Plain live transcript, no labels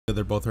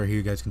They're both right here.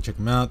 You guys can check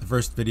them out. The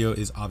first video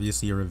is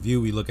obviously a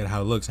review. We look at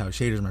how it looks, how it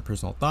shaders, my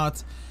personal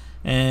thoughts,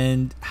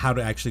 and how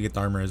to actually get the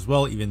armor as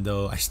well, even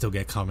though I still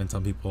get comments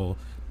on people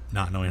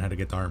not knowing how to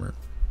get the armor.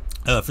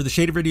 For the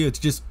shader video, it's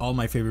just all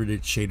my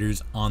favorite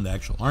shaders on the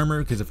actual armor,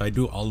 because if I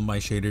do all of my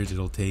shaders,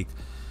 it'll take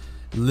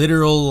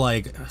literal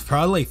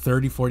probably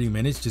 30-40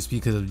 minutes just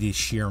because of the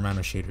sheer amount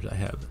of shaders I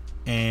have.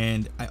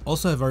 And I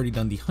also have already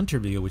done the hunter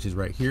video, which is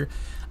right here.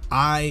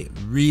 I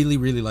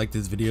really like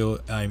this video.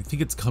 I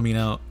think it's coming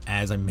out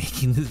as I'm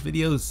making this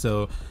video,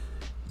 so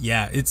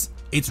yeah, it's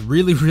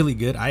really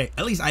good.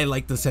 At least I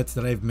like the sets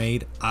that I've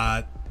made.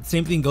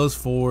 Same thing goes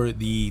for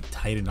the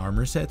Titan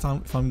armor sets,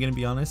 if I'm gonna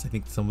be honest. I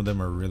think some of them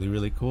are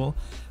really cool.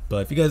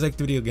 But if you guys like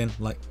the video, again,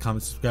 like,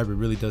 comment, subscribe. It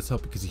really does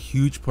help because a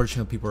huge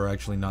portion of people are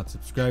actually not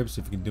subscribed.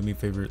 So if you can do me a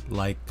favor,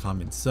 like,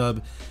 comment,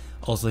 sub.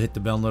 Also hit the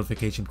bell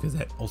notification because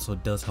that also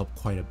does help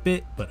quite a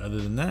bit. But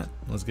other than that,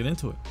 let's get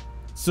into it.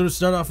 So to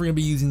start off, we're gonna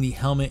be using the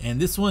helmet, and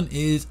this one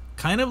is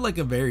kind of like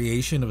a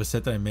variation of a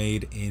set that I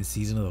made in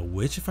Season of the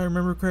Witch, if I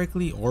remember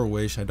correctly, or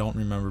Wish, I don't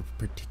remember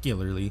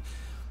particularly.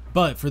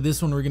 But for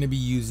this one, we're going to be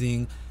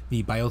using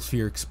the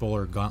Biosphere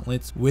Explorer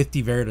gauntlets with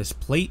the Veritas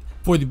plate.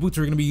 For the boots,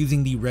 we're going to be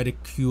using the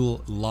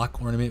Reticule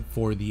lock ornament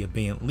for the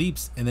Abeyant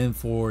leaps, and then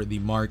for the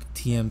mark,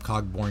 TM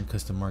Cogborn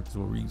custom mark is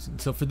what we're using.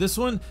 So for this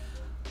one,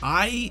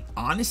 I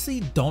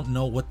honestly don't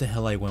know what the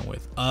hell I went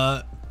with.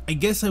 I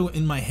guess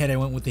in my head I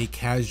went with a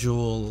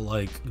casual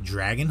like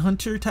dragon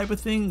hunter type of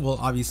thing. Well,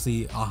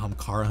 obviously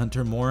Ahamkara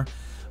hunter more,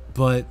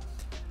 but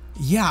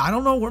yeah, I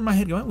don't know where my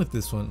head went with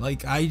this one.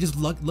 Like, I just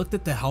looked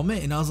at the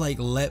helmet and I was like,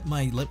 let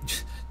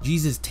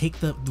Jesus take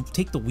the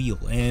wheel.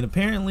 And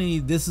apparently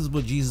this is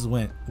what Jesus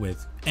went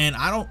with, and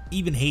I don't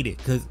even hate it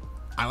because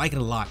I like it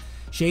a lot.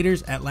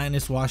 Shaders,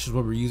 Atlantis wash is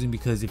what we're using,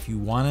 because if you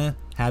want to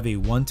have a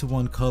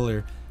 1-to-1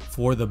 color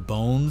for the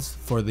bones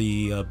for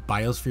the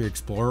Biosphere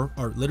Explorer,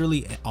 or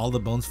literally all the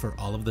bones for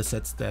all of the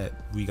sets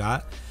that we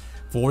got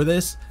for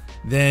this,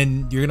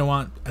 then you're gonna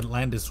want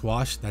Atlantis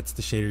wash. That's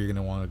the shader you're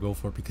gonna want to go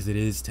for, because it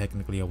is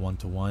technically a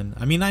 1-to-1.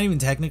 I mean, not even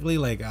technically,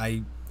 like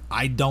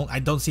I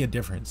don't see a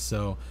difference.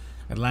 So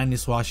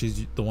Atlantis wash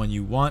is the one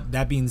you want.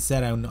 That being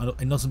said,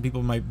 I know some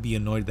people might be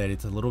annoyed that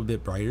it's a little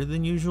bit brighter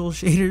than usual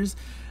shaders,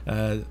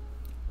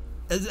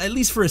 at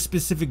least for a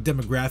specific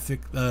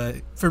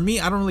demographic. For me,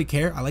 I don't really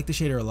care. I like the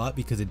shader a lot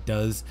because it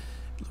does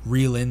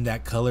reel in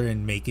that color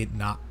and make it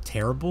not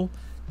terrible.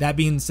 That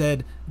being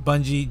said,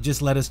 Bungie,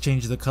 just let us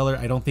change the color.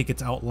 I don't think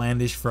it's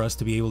outlandish for us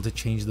to be able to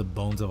change the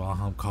bones of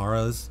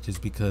Ahamkaras,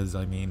 just because,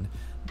 I mean,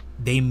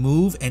 they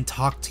move and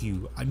talk to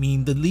you. I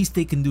mean, the least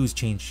they can do is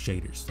change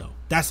shaders, so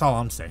that's all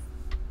I'm saying.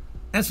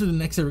 As for the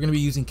next set, we're going to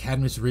be using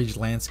Cadmus Ridge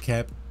Lance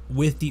Cap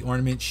with the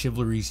ornament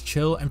Chivalry's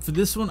Chill, and for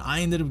this one,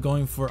 I ended up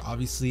going for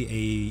obviously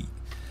a...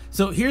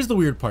 So here's the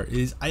weird part,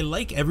 is I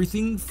like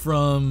everything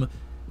from...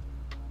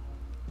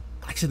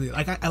 Actually,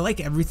 like, I like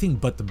everything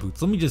but the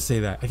boots. Let me just say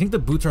that. I think the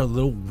boots are a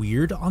little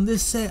weird on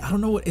this set. I don't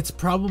know what, it's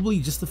probably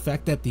just the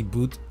fact that the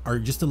boots are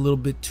just a little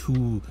bit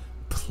too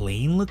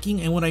plain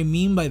looking. And what I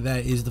mean by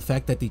that is the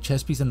fact that the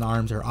chest piece and the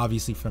arms are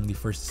obviously from the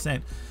first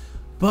Ascent.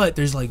 But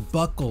there's like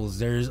buckles,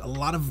 there's a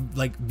lot of,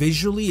 like,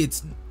 visually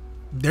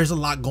there's a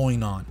lot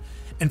going on.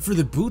 And for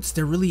the boots,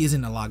 there really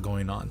isn't a lot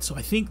going on. So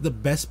I think the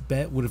best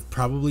bet would have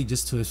probably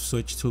just to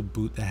switch to a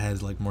boot that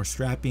has like more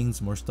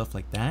strappings, more stuff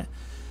like that.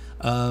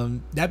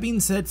 That being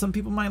said, some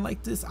people might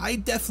like this. I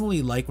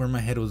definitely like where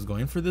my head was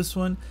going for this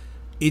one.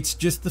 It's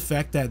just the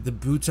fact that the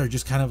boots are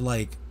just kind of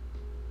like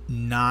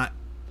not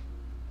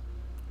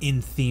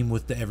in theme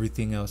with the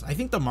everything else. I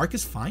think the mark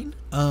is fine.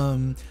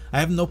 I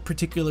have no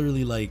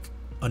particularly like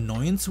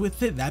annoyance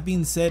with it. That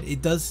being said,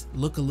 it does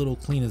look a little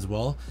clean as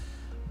well,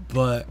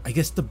 but I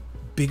guess the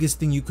biggest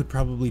thing you could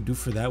probably do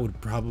for that would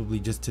probably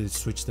just to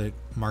switch the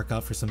mark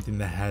out for something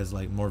that has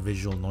like more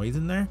visual noise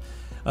in there.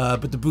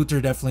 But the boots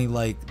are definitely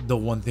like the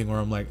one thing where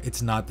I'm like,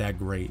 it's not that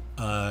great.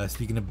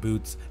 Speaking of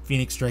boots,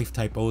 Phoenix Strike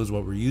Type O is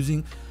what we're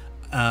using.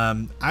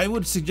 I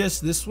would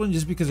suggest this one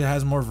just because it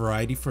has more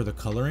variety for the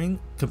coloring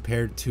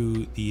compared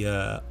to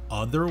the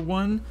other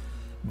one.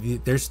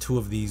 There's two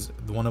of these.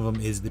 One of them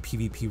is the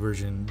PvP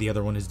version. The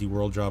other one is the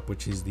World Drop,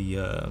 which is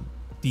the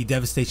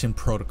Devastation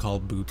Protocol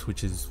boot,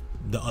 which is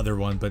the other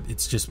one, but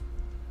it's just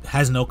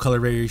has no color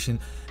variation.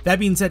 That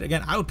being said,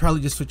 again, I would probably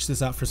just switch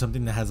this out for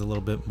something that has a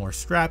little bit more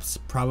straps,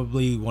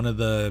 probably one of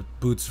the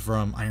boots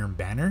from Iron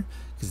Banner,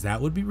 because that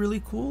would be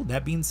really cool.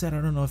 That being said,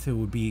 I don't know if it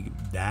would be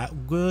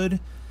that good.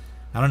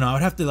 I don't know, I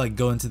would have to like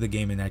go into the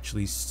game and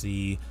actually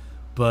see.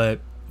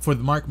 But for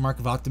the Mark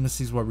of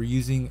Optimus is what we're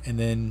using. And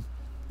then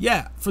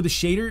yeah, for the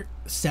shader,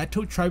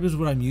 Sato Tribe is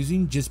what I'm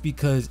using, just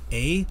because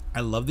I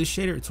love this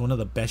shader. It's one of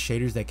the best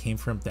shaders that came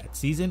from that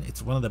season.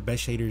 It's one of the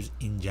best shaders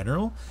in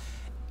general.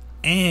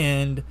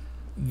 And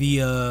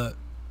the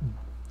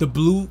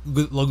blue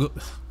logo,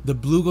 the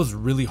blue goes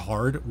really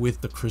hard with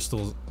the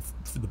crystals,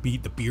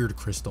 the beard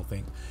crystal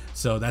thing.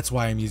 So that's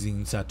why I'm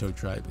using Sato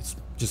Tribe. It's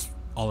just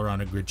all around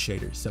a good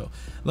shader. So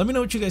let me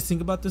know what you guys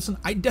think about this one.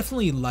 I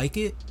definitely like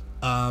it.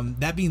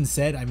 That being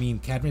said, I mean,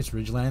 Cadmus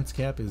Ridge Lance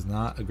Cap is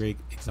not a great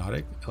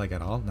exotic, like,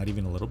 at all, not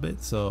even a little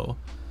bit. So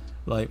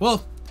Like,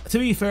 well, to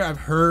be fair, I've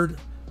heard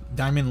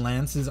diamond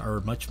lances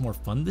are much more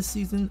fun this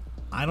season.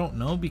 I don't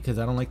know, because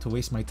I don't like to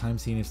waste my time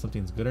seeing if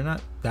something's good or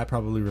not. That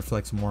probably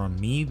reflects more on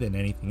me than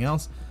anything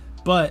else.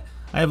 But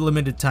I have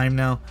limited time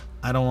now.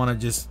 I don't want to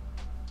just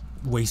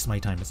waste my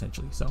time,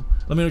 essentially. So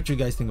let me know what you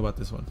guys think about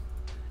this one.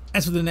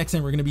 As for the next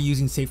time, we're going to be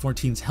using Save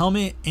 14's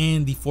helmet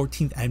and the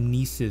 14th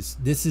Amnesis.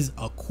 This is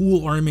a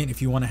cool ornament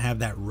if you want to have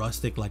that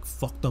rustic, like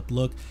fucked up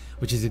look,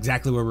 which is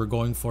exactly what we're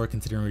going for,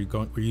 considering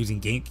we're using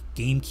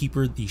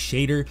Gamekeeper, the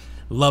shader.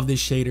 Love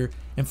this shader.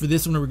 And for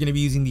this one, we're going to be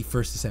using the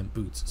First Ascent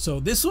boots. So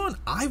this one,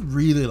 I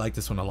really like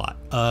this one a lot.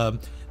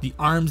 The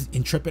arms,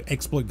 Intrepid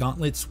Exploit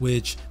gauntlets,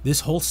 which this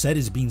whole set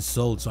is being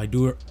sold. So I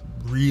do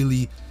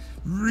really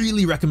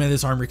recommend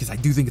this armor because I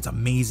do think it's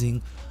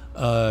amazing.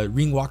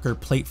 Ringwalker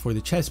plate for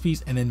the chest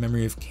piece, and then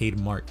Memory of Cayde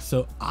mark.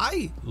 So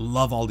I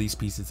love all these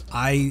pieces.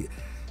 I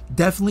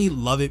definitely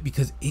love it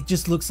because it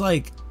just looks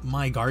like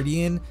my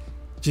Guardian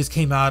just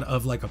came out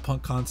of like a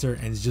punk concert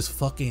and is just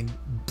fucking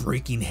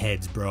breaking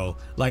heads, bro.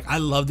 Like, I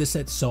love this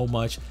set so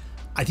much.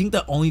 I think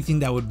the only thing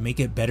that would make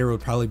it better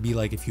would probably be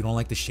like if you don't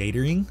like the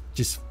shadering,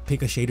 just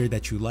pick a shader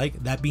that you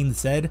like. That being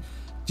said,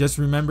 just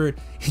remember,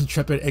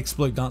 Intrepid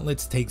Exploit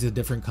gauntlets takes a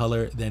different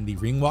color than the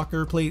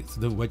Ringwalker plate,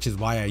 which is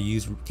why I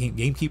use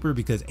Gamekeeper,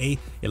 because A,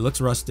 it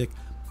looks rustic,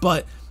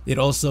 but it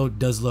also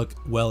does look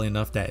well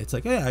enough that it's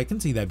like, yeah, I can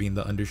see that being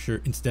the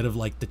undershirt instead of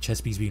like the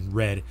chest piece being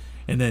red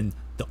and then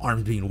the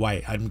arms being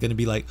white. I'm gonna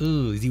be like,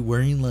 oh, is he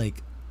wearing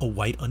like a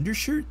white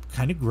undershirt?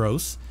 Kind of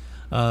gross.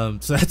 So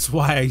that's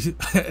why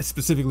I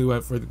specifically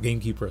went for the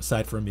Gamekeeper,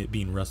 aside from it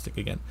being rustic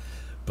again.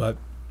 But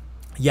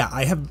yeah,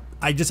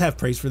 I just have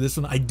praise for this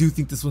one. I do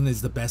think this one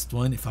is the best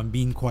one, if I'm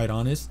being quite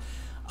honest.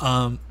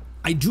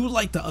 I do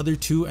like the other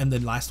two, and the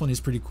last one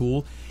is pretty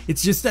cool.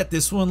 It's just that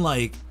this one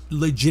like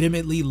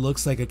legitimately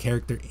looks like a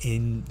character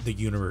in the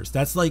universe.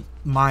 That's like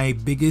my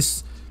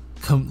biggest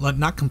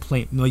not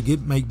complaint, like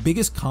my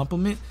biggest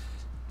compliment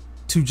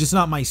to just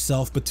not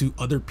myself but to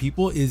other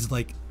people is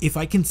like, if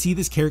I can see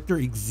this character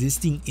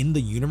existing in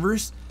the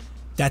universe,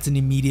 that's an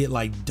immediate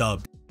like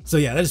dub. So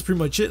yeah, that is pretty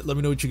much it. Let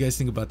me know what you guys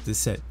think about this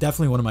set.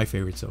 Definitely one of my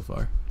favorites so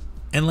far.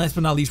 And last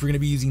but not least, we're going to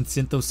be using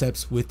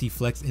Synthoceps with the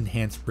Flex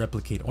Enhanced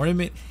Replicate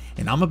ornament.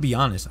 And I'm going to be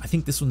honest, I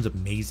think this one's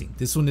amazing.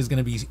 This one is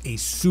going to be a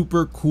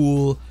super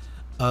cool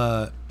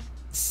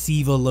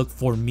Siva look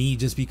for me,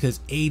 just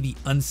because A, the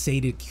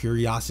Unsated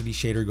Curiosity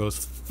shader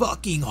goes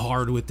fucking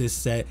hard with this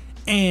set.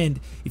 And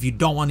if you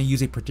don't want to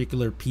use a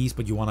particular piece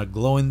but you want to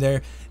glow in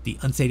there, the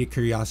Unsated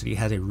Curiosity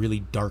has a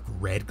really dark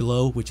red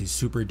glow, which is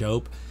super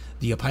dope.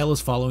 The Apollo's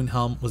Following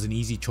Helm was an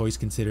easy choice,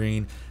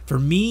 considering for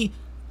me,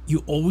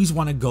 you always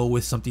want to go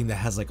with something that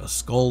has like a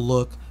skull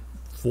look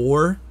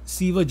for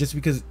Siva, just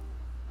because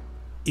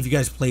if you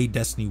guys played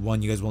Destiny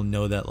 1, you guys will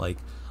know that like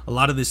a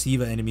lot of the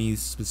Siva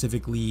enemies,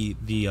 specifically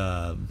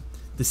the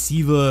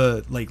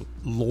Siva like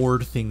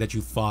Lord thing that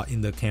you fought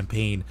in the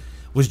campaign,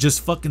 was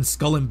just fucking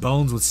skull and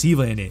bones with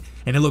Siva in it,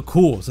 and it looked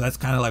cool. So that's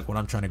kind of like what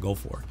I'm trying to go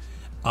for.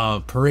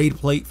 Parade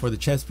plate for the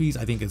chest piece,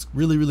 I think it's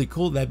really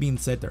cool. That being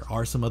said, there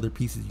are some other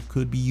pieces you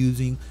could be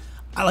using.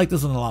 I like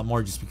this one a lot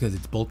more just because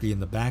it's bulky in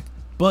the back,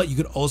 but you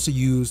could also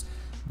use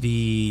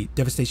the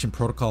Devastation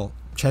Protocol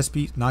chest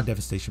piece, not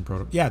Devastation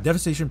Protocol, yeah,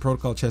 Devastation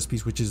Protocol chest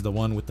piece, which is the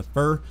one with the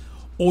fur,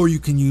 or you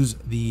can use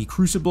the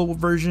Crucible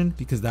version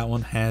because that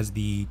one has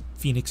the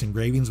Phoenix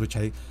engravings, which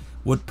I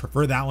would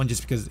prefer that one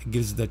just because it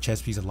gives the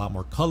chest piece a lot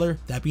more color.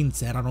 That being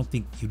said, I don't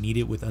think you need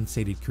it with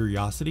Unsated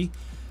Curiosity,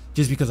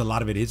 just because a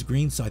lot of it is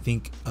green. So I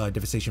think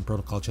Devastation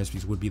Protocol chest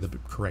piece would be the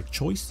correct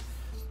choice.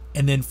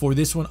 And then for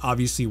this one,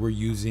 obviously we're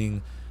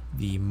using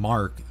the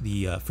mark,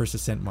 the First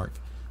Ascent mark.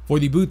 For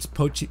the boots,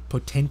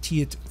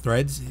 Potentiate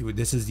Threads,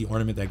 this is the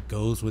ornament that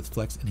goes with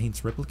Flex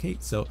Enhanced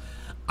Replicate. So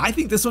I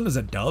think this one is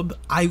a dub.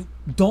 I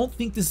don't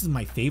think this is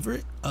my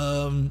favorite,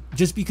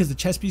 just because the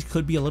chest piece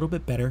could be a little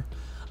bit better.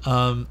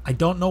 I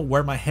don't know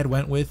where my head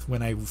went with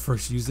when I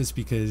first used this,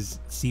 because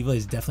Siva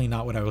is definitely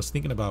not what I was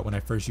thinking about when I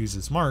first used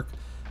this mark,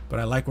 but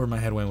I like where my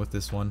head went with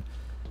this one.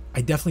 I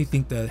definitely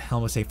think the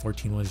Helm of Save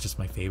 14 one is just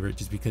my favorite,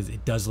 just because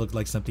it does look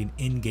like something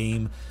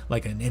in-game,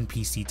 like an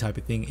NPC type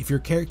of thing. If your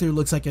character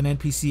looks like an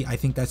NPC, I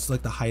think that's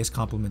like the highest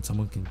compliment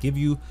someone can give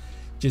you,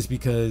 just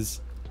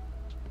because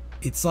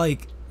it's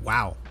like,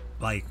 wow,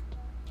 like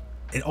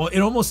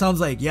it almost sounds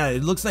like, yeah,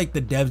 it looks like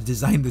the devs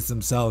designed this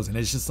themselves, and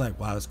it's just like,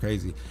 wow, it's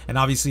crazy. And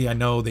obviously I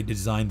know they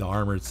designed the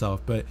armor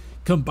itself, but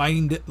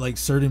combining like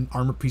certain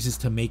armor pieces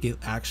to make it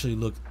actually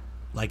look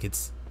like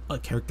it's a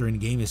character in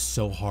game is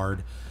so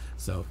hard.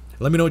 So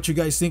let me know what you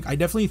guys think. I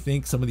definitely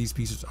think some of these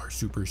pieces are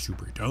super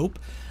dope,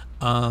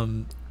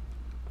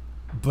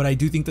 but I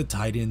do think the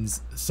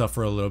Titans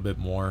suffer a little bit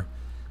more.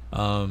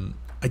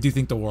 I do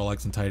think the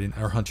Warlocks and Titan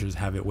or Hunters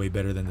have it way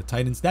better than the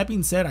Titans. That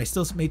being said, I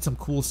still made some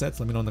cool sets.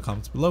 Let me know in the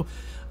comments below.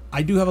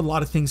 I do have a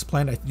lot of things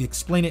planned. I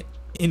explain it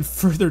in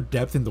further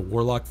depth in the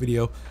Warlock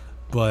video,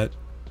 but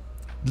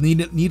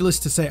needless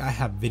to say, I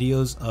have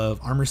videos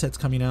of armor sets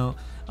coming out,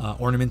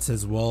 ornaments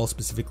as well,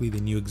 specifically the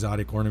new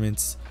exotic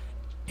ornaments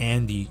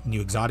and the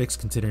new exotics,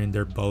 considering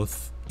they're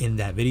both in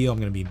that video. I'm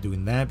going to be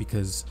doing that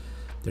because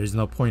There's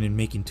no point in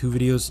making 2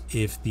 videos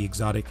if the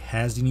exotic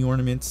has any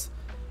ornaments.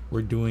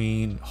 We're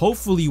doing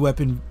hopefully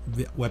weapon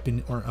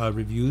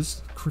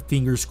reviews,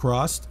 fingers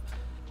crossed.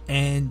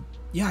 And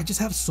yeah, I just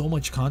have so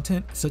much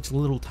content, such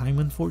little time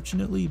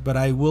unfortunately, but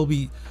I will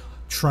be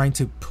trying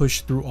to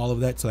push through all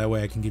of that so that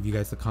way I can give you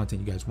guys the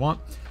content you guys want.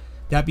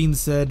 That being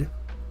said,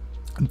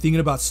 I'm thinking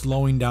about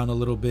slowing down a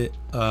little bit.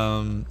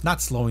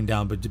 Not slowing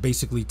down, but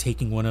basically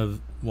taking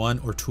one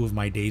or two of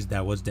my days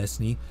that was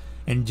Destiny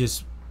and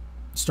just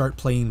start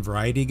playing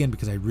variety again,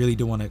 because I really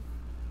do want to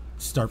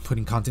start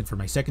putting content for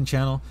my second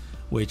channel,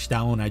 which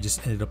that one I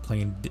just ended up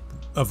playing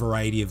a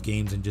variety of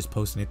games and just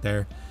posting it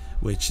there,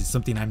 which is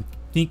something I'm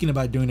thinking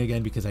about doing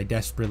again because I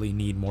desperately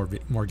need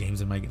more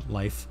games in my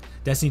life.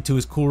 Destiny 2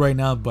 is cool right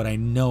now, but I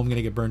know I'm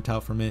gonna get burnt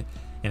out from it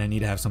and I need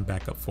to have some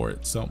backup for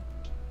it. So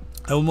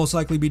I will most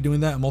likely be doing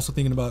that. I'm also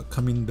thinking about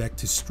coming back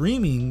to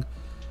streaming,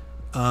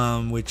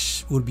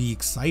 which would be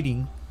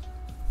exciting.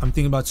 I'm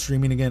thinking about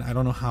streaming again. I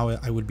don't know how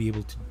I would be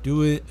able to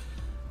do it.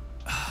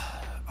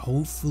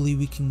 Hopefully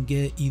we can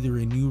get either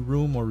a new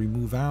room or we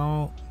move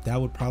out. That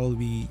would probably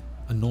be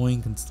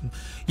annoying.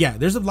 Yeah,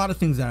 there's a lot of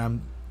things that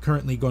I'm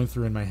currently going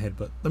through in my head,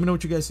 but let me know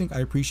what you guys think. I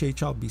appreciate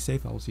y'all. Be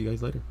safe. I will see you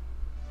guys later.